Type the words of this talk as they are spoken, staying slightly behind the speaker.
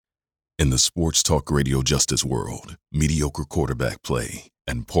In the sports talk radio justice world, mediocre quarterback play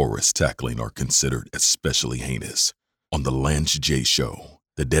and porous tackling are considered especially heinous. On the Lance J. Show,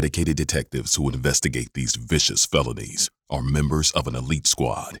 the dedicated detectives who investigate these vicious felonies are members of an elite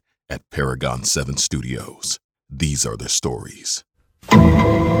squad at Paragon 7 Studios. These are their stories.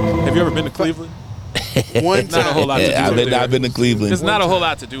 Have you ever been to Cleveland? One Not a whole lot to do I've up there. been to Cleveland. There's not a whole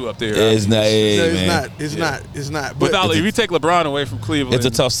lot to do up there. It's not. It's not. But Without, if you take LeBron away from Cleveland, It's a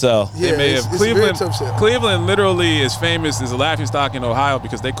tough sell. yeah, they may it's have a very Cleveland. tough sell. Cleveland literally is famous as a laughingstock in Ohio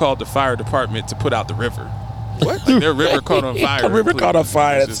because they called the fire department to put out the river. What? Like their river caught on fire. The river caught on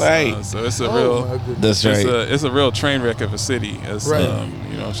fire. It's That's just, right. So it's a Oh, real. my goodness. That's right. It's a real train wreck of a city. It's, Right.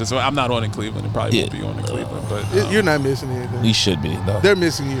 It's just I'm not on in Cleveland and probably won't be on in Cleveland. But You're not missing anything. You should be, though. They're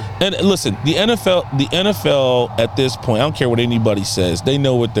missing you. And listen, the NFL at this point, I don't care what anybody says, they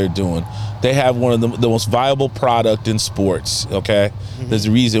know what they're doing. They have one of the most viable product in sports, okay? Mm-hmm. There's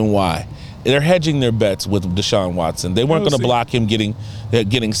a reason why. They're hedging their bets with Deshaun Watson. They weren't going to block him getting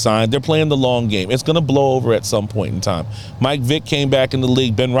signed. They're playing the long game. It's going to blow over at some point in time. Mike Vick came back in the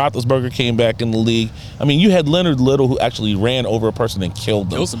league. Ben Roethlisberger came back in the league. I mean, you had Leonard Little who actually ran over a person and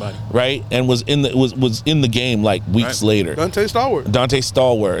killed them. Killed somebody. Right? And was in the game like weeks later. Dante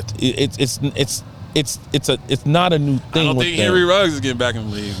Stallworth. It's not a new thing. I don't with think them. Henry Ruggs is getting back in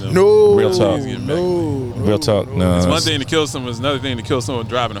the league. Though. No. Real talk. No. Real talk. No. It's one thing to kill someone. It's another thing to kill someone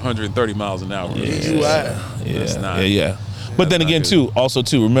driving 130 miles an hour. That's not. Yeah. But then again,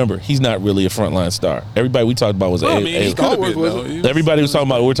 good. remember, he's not really a frontline star. Everybody we talked about was Well, I mean, he could have been, though. He was- everybody was talking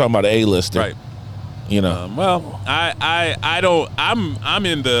about. We're talking about an A-lister, Right. You know. I don't. I'm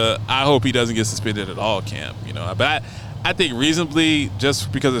in the. I hope he doesn't get suspended at all camp. You know, but I think reasonably,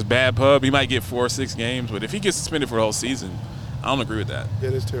 just because it's bad pub, he might get 4 or 6 games. But if he gets suspended for the whole season, I don't agree with that. Yeah,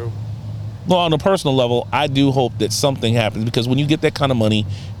 that's terrible. Well, on a personal level, I do hope that something happens because when you get that kind of money,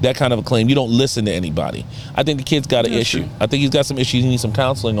 that kind of acclaim, you don't listen to anybody. I think the kid's got an issue. I think he's got some issues he needs some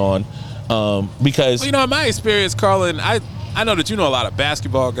counseling on because. Well, you know, in my experience, Carlin, I know that you know a lot of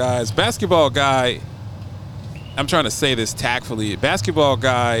basketball guys. Basketball guy, I'm trying to say this tactfully. Basketball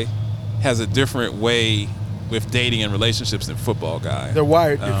guy has a different way with dating and relationships than football guy. They're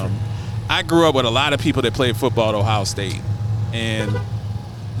wired different. I grew up with a lot of people that played football at Ohio State, and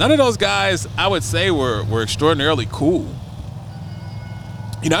none of those guys, I would say, were extraordinarily cool.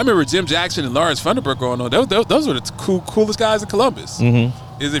 You know, I remember Jim Jackson and Lawrence Funderburk growing on. Those were the coolest guys in Columbus.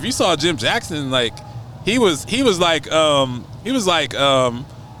 Mm-hmm. Is if you saw Jim Jackson, like he was like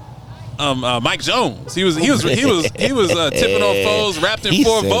Mike Jones. He was tipping on foes, wrapped in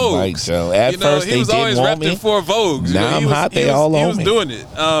 4 Vogues. Mike Jones. At first he was they always didn't wrapped want me. in 4 Vogues. Now I'm hot. They he all was on me. doing it.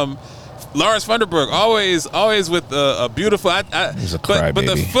 Lawrence Funderburk always with a beautiful. He's a but the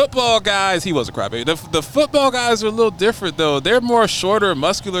crybaby. football guys, he was a crybaby. The football guys are a little different though. They're more shorter,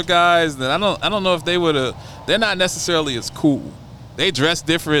 muscular guys. That I don't know if they would have. They're not necessarily as cool. They dress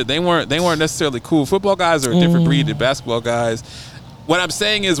different. They weren't necessarily cool. Football guys are a different breed than basketball guys. What I'm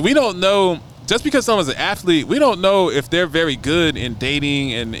saying is we don't know. Just because someone's an athlete, we don't know if they're very good in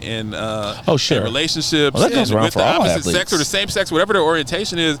dating and and relationships well, that goes around with for the all opposite athletes. sex or the same sex, whatever their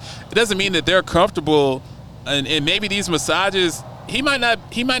orientation is. It doesn't mean that they're comfortable. And maybe these massages, he might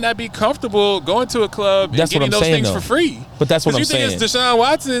not be comfortable going to a club and That's what getting I'm those saying, things though. for free. But that's what I'm you think saying. it's Deshaun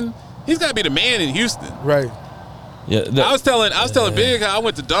Watson? He's got to be the man in Houston. Right. Yeah, I was telling Big how I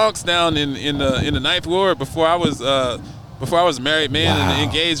went to Donks down in the Ninth Ward before I was a married man and an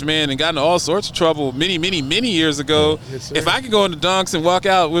engaged man and got into all sorts of trouble many years ago. Yes, sir. If I could go into Donks and walk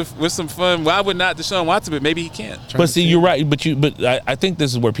out with some fun, why would not Deshaun Watson? But maybe he can't. But see, you're right. But I think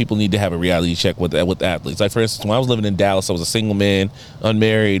this is where people need to have a reality check with athletes. Like, for instance, when I was living in Dallas, I was a single man,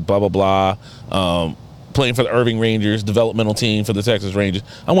 unmarried, blah, blah, blah, playing for the Irving Rangers, developmental team for the Texas Rangers.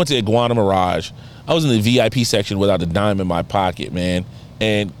 I went to Iguana Mirage. I was in the VIP section without a dime in my pocket, man.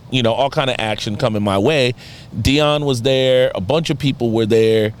 And, you know, all kind of action coming my way. Deion was there. A bunch of people were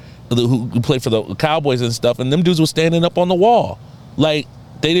there who played for the Cowboys and stuff. And them dudes were standing up on the wall. Like,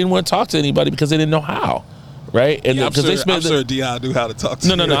 they didn't want to talk to anybody because they didn't know how. Right? And Yeah, I'm sure Deion knew how to talk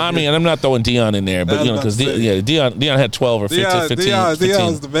to No. I mean, I'm not throwing Deion in there, but, you know, because Deion had 12 or 15.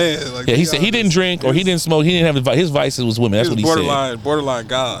 Deion's the man. Like, Yeah, he said he didn't drink or he didn't smoke. He didn't have his vices was women. That's what he said. borderline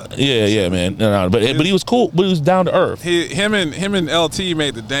God. Yeah, man. No, but he was cool. But he was down to earth. Him and LT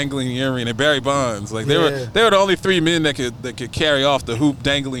made the dangling earring, and Barry Bonds. Like they were the only 3 men that could carry off the hoop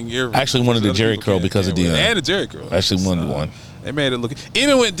dangling earring. I actually wanted the Jerry curl because of Deion. And the Jerry curl. I actually wanted one. They made it look.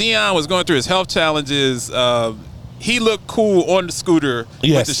 Even when Deion was going through his health challenges, he looked cool on the scooter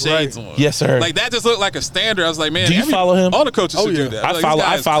Yes. with the shades on. Yes, sir. Like that just looked like a standard. I was like, man, Do you follow him? All the coaches should do that. I Like, follow. this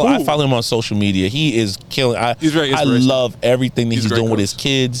I guy's follow. I cool. follow him on social media. He is killing. He's very I inspirational. love everything that He's a he's great doing with coach. his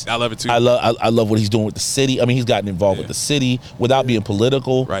kids. I love it too. I love what he's doing with the city. I mean, he's gotten involved with the city without being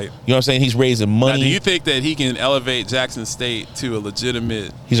political. Right. You know what I'm saying? He's raising Now, money. do you think that he can elevate Jackson State to a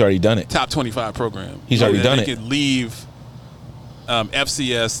legitimate He's already done it. top 25 program? He's already that done he it. could leave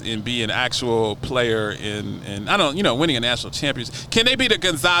FCS and be an actual player in I don't winning a national championship. Can they be the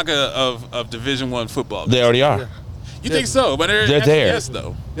Gonzaga of Division I football? They already are. You think so? But they're there. FCS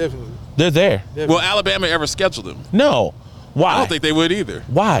though. Definitely. They're there. Will Alabama ever schedule them? No. Why? I don't think they would either.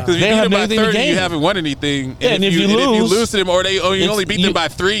 Why? Because if They you beat have them by anything to 30, you gain. haven't won anything. Yeah, and if you if you lose- lose to them, or you only beat you- them by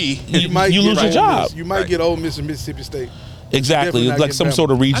 3, you lose your Ole job. Miss. You might get Ole Miss and Mississippi State. Exactly. Definitely It's not like some getting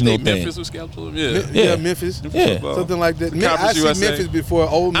sort of I regional think thing. Memphis would schedule them. Yeah. Yeah. Memphis. Yeah. Something like that. I Conference see USA. Memphis before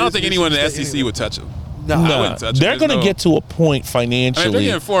Ole Miss. I don't think anyone in the Mississippi SEC State would touch them. No. I Nah, wouldn't touch they're it. going to There's get to a point I financially. mean, they're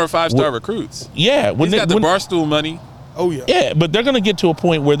getting 4 or 5 star Wh- recruits. Yeah, when He's they, got the when, Barstool money. Oh yeah. yeah, but they're going to get to a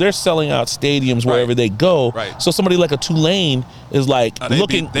point where they're selling out stadiums wherever Right. they go. Right. So somebody like a Tulane is like They'd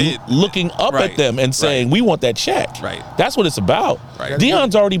looking be- looking up Right. at them and saying, Right. "We want that check." Right. That's what it's about. Right.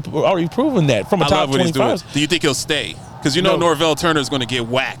 Dion's already proven that from a I top love what he's doing. 25. Do you think he'll stay? Because you know No. Norvell Turner is going to get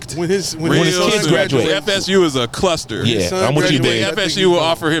whacked. When his Real his kids soon. graduate. FSU is a cluster. Yeah, son I'm with you, graduates, Big. I think FSU will he's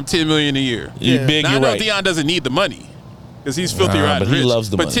offer him $10 million a year. You Yeah. big, Now, I you're know right. Dion doesn't need the money because he's filthy Nah, rotten but he rich.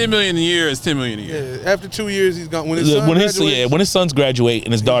 loves the but money. $10 million a year is $10 million a year. Yeah. After 2 years, he's gone. When his son when graduates, his sons graduate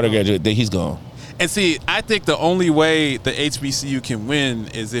and his daughter graduate, then he's gone. And see, I think the only way the HBCU can win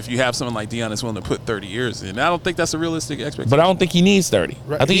is if you have someone like Dion that's willing to put 30 years in. I don't think that's a realistic expectation. But I don't think he needs 30.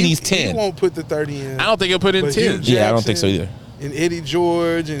 right, I think he needs He 10. won't put the 30 in. I don't think he'll put in But 10. Hugh Yeah, I don't think so Jackson either. And Eddie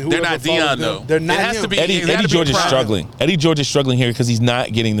George and whoever They're not follows Dion, them, though. They're not It has him. to be- Eddie It had to be George is prime. struggling. Eddie George is struggling here because he's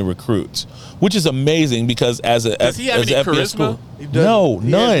not getting the recruits, which is amazing because as a Does he have as any a FBS charisma? school, He doesn't. no, He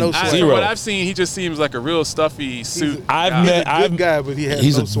has none, no I, swag. from zero. what I've seen, he just seems like a real stuffy suit. I've guy. met- He's a good guy, but he has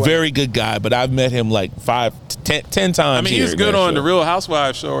He's no a swag. very good guy, but I've met him like 10 times. I mean, he here was in good that on show. the Real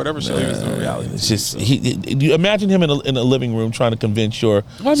Housewives show or whatever show he was doing. Reality. It's just you imagine him in a living room trying to convince your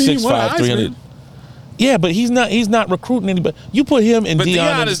Well, I mean, he won a 6'5", 300. Heisman. Yeah, but he's not recruiting anybody. You put him and But Dion.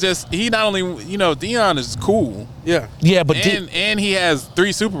 Dion is just, he not only, Dion is cool. Yeah. yeah, but And he has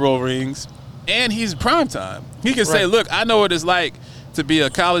 3 Super Bowl rings, and he's prime time. He can say, Right. "Look, I know what it's like to be a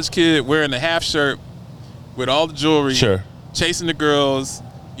college kid wearing the half shirt with all the jewelry, Sure. chasing the girls,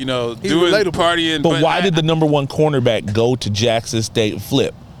 doing relatable. partying." But why did the number 1 cornerback go to Jackson State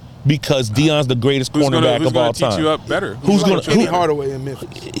flip? Because Dion's the greatest cornerback of all teach time. you up better? Who's Like gonna- Penny who- Hardaway in Memphis?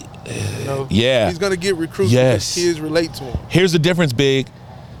 Yeah. He's gonna get recruits. Yes. Because kids relate to him. Here's the difference, Big.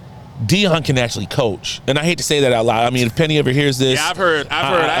 Dion can actually coach, and I hate to say that out loud. I mean, if Penny ever hears this, Yeah, I've heard.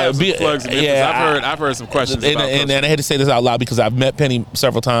 I have some plugs in Memphis. yeah, I've heard some questions and, about and, coaching. and I had to say this out loud because I've met Penny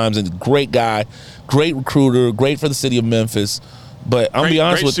several times, and great guy, great recruiter, great for the city of Memphis. But I'm gonna be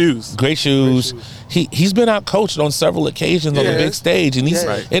honest great with shoes. great shoes. He's been out coached on several occasions on the Yeah. big stage, and he's Yeah.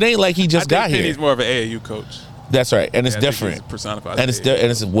 Right. it ain't like he I just think got here. Penny's more of an AAU coach. That's right, and it's Yeah, I think different. he's personified And as it's AAU.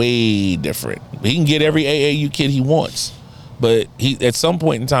 and it's way different. He can get every AAU kid he wants, but he at some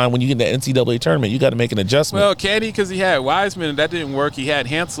point in time when you get in the NCAA tournament, you got to make an adjustment. Well, can he? Because he had Wiseman and that didn't work. He had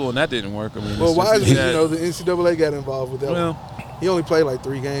Hansel and that didn't work. I mean, Well, it's just- Wiseman, he had- the NCAA got involved with that Well, one. He only played like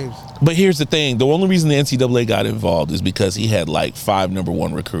 3 games. But here's the thing: the only reason the NCAA got involved is because he had like 5 number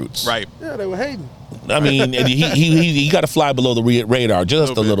 1 recruits. right. Yeah, they were hating. I mean, and he got to fly below the radar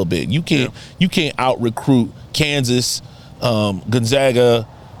just a little bit. You can't out recruit Kansas, Gonzaga,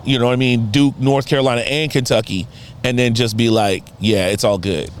 you know what I mean, Duke, North Carolina, and Kentucky, and then just be like, yeah, it's all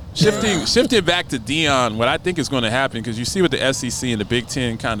good. Shifting back to Dion, what I think is going to happen, because you see with the SEC and the Big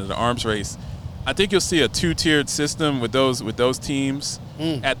Ten, kind of the arms race, I think you'll see a 2-tiered system with those teams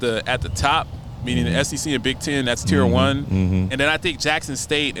at the top, meaning the SEC and Big Ten. That's tier 1, and then I think Jackson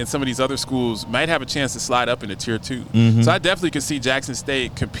State and some of these other schools might have a chance to slide up into tier 2. So I definitely could see Jackson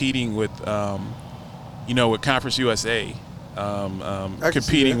State competing with, with Conference USA. can see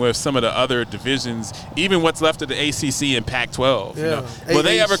Competing that. with some of the other divisions, even what's left of the ACC and Pac-12. Yeah. Will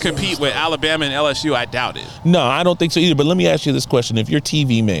they ever AAC compete with Alabama and LSU? I doubt it. No, I don't think so either. But let me ask you this question: if you're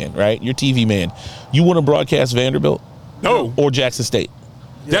TV man, right? You're TV man, you want to broadcast Vanderbilt? No. Or Jackson State?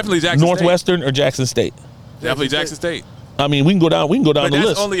 Definitely Jackson Northwestern or Jackson State? State. Definitely Jackson State. I mean, we can go down But the that's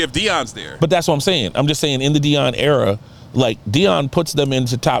list. only if Dion's there. But that's what I'm saying. I'm just saying in the Dion era, like Dion puts them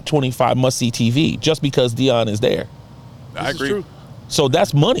into top 25 must-see TV just because Dion is there. I This is agree. true. So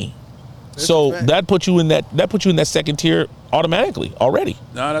that's money. That's So a fact. that puts you in that second tier automatically already.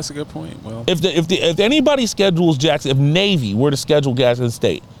 No, that's a good point. Well, If anybody schedules Jackson, if Navy were to schedule Jackson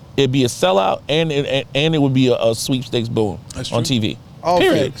State, it'd be a sellout, and it would be a sweepstakes boom on TV. All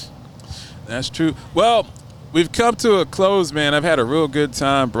Period. facts. That's true. Well, we've come to a close, man. I've had a real good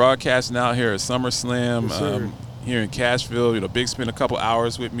time broadcasting out here at SummerSlam. Yes, sir. Here in Cashville. Big spent a couple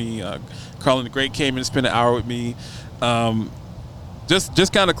hours with me. Carlin the Great came in and spent an hour with me.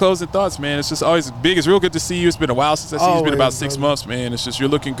 Just kind of closing thoughts, man. It's just always big. It's real good to see you. It's been a while since I see you. It's been about 6 months, man. It's just you're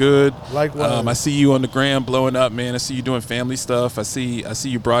looking good. Likewise. I see you on the gram blowing up, man. I see you doing family stuff. I see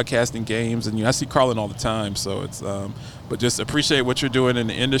you broadcasting games, and I see Carlin all the time. So it's but just appreciate what you're doing in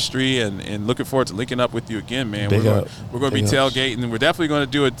the industry, and looking forward to linking up with you again, man. We're going to be tailgating, and we're definitely going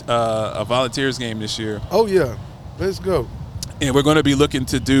to do a Volunteers game this year. Oh yeah, let's go. And we're going to be looking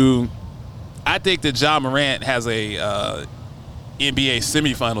to do. I think that John Morant has a NBA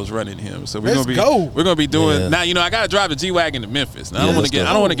semifinals running him, so we're gonna be doing now. I gotta drive a G-Wagon to Memphis. Now, I don't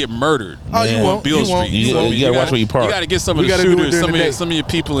want to get murdered. Oh, you won't. Beale Street. You gotta watch where you park. You gotta get some of the shooters, some of your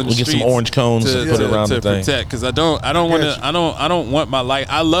people in the streets. Get some orange cones to put around the thing. Protect, because I don't want my life.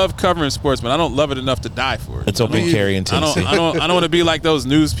 I love covering sports, but I don't love it enough to die for it. It's open carry in Tennessee. I don't want to be like those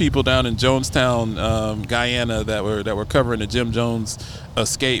news people down in Jonestown, Guyana, that were covering the Jim Jones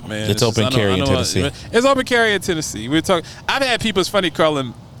escape, man. It's open carry in Tennessee. It's open carry in Tennessee. We're talking. I've had people. It's funny,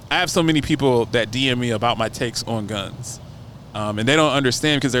 Carlin. I have so many people that DM me about my takes on guns, and they don't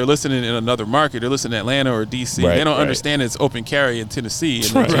understand because they're listening in another market. They're listening in Atlanta or DC. They don't understand it's open carry in Tennessee,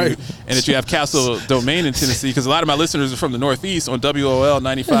 and that you have Castle Domain in Tennessee. Because a lot of my listeners are from the Northeast on WOL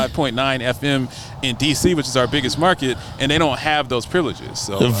 95.9 FM in DC, which is our biggest market, and they don't have those privileges.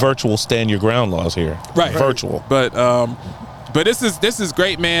 So the virtual stand your ground laws here, virtual, But this is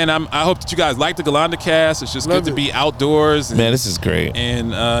great, man. I hope that you guys like the Galanda cast. It's just good to be outdoors. Man, this is great.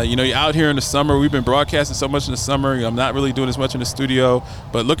 And you're out here in the summer. We've been broadcasting so much in the summer. I'm not really doing as much in the studio,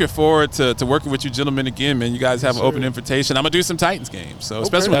 but looking forward to working with you gentlemen again, man. You guys have an open invitation. I'm gonna do some Titans games, so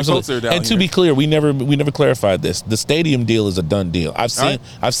especially when the Colts are down And to be clear, we never clarified this. The stadium deal is a done deal. I've seen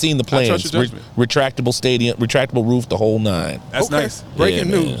the plans. Retractable stadium, retractable roof, the whole nine. That's nice.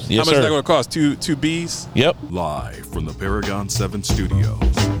 Breaking news. How much is that going to cost? Two Bs? Yep. Live from the Paragon 7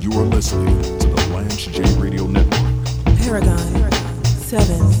 studios, you are listening to the Lance J Radio Network. Paragon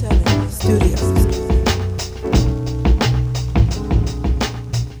 7 Studios.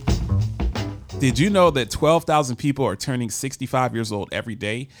 Did you know that 12,000 people are turning 65 years old every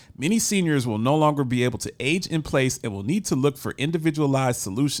day? Many seniors will no longer be able to age in place and will need to look for individualized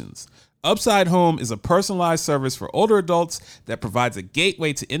solutions. Upside Home is a personalized service for older adults that provides a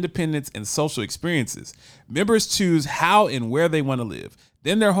gateway to independence and social experiences. Members choose how and where they want to live.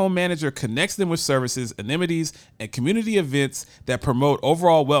 Then their home manager connects them with services, amenities, and community events that promote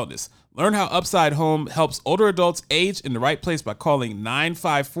overall wellness. Learn how Upside Home helps older adults age in the right place by calling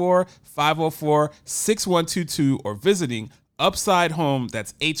 954-504-6122 or visiting UpsideHome,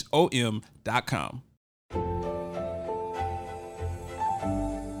 that's HOM.com.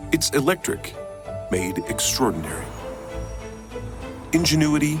 It's electric, made extraordinary.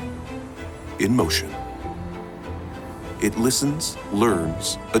 Ingenuity in motion. It listens,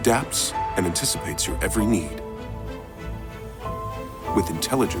 learns, adapts, and anticipates your every need. With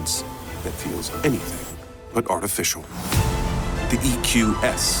intelligence that feels anything but artificial. The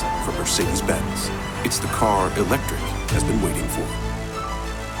EQS from Mercedes-Benz. It's the car electric has been waiting for.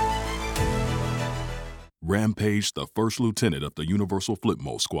 Rampage, the first lieutenant of the Universal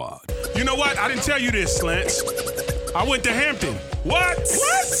Flipmo Squad. You know what? I didn't tell you this, Lance. I went to Hampton. What?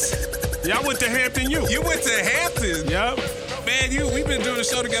 Yeah, I went to Hampton U. You went to Hampton? Yep. Man, we've been doing a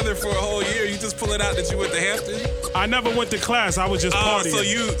show together for a whole year. You just pull it out that you went to Hampton? I never went to class. I was just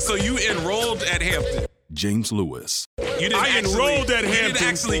partying. So you enrolled at Hampton? James Lewis. I enrolled at Hampton. You didn't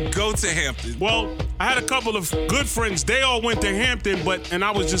actually go to Hampton. Well, I had a couple of good friends. They all went to Hampton, and I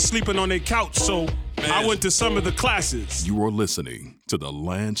was just sleeping on their couch, so I went to some of the classes. You are listening to the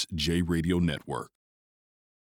Lance J Radio Network.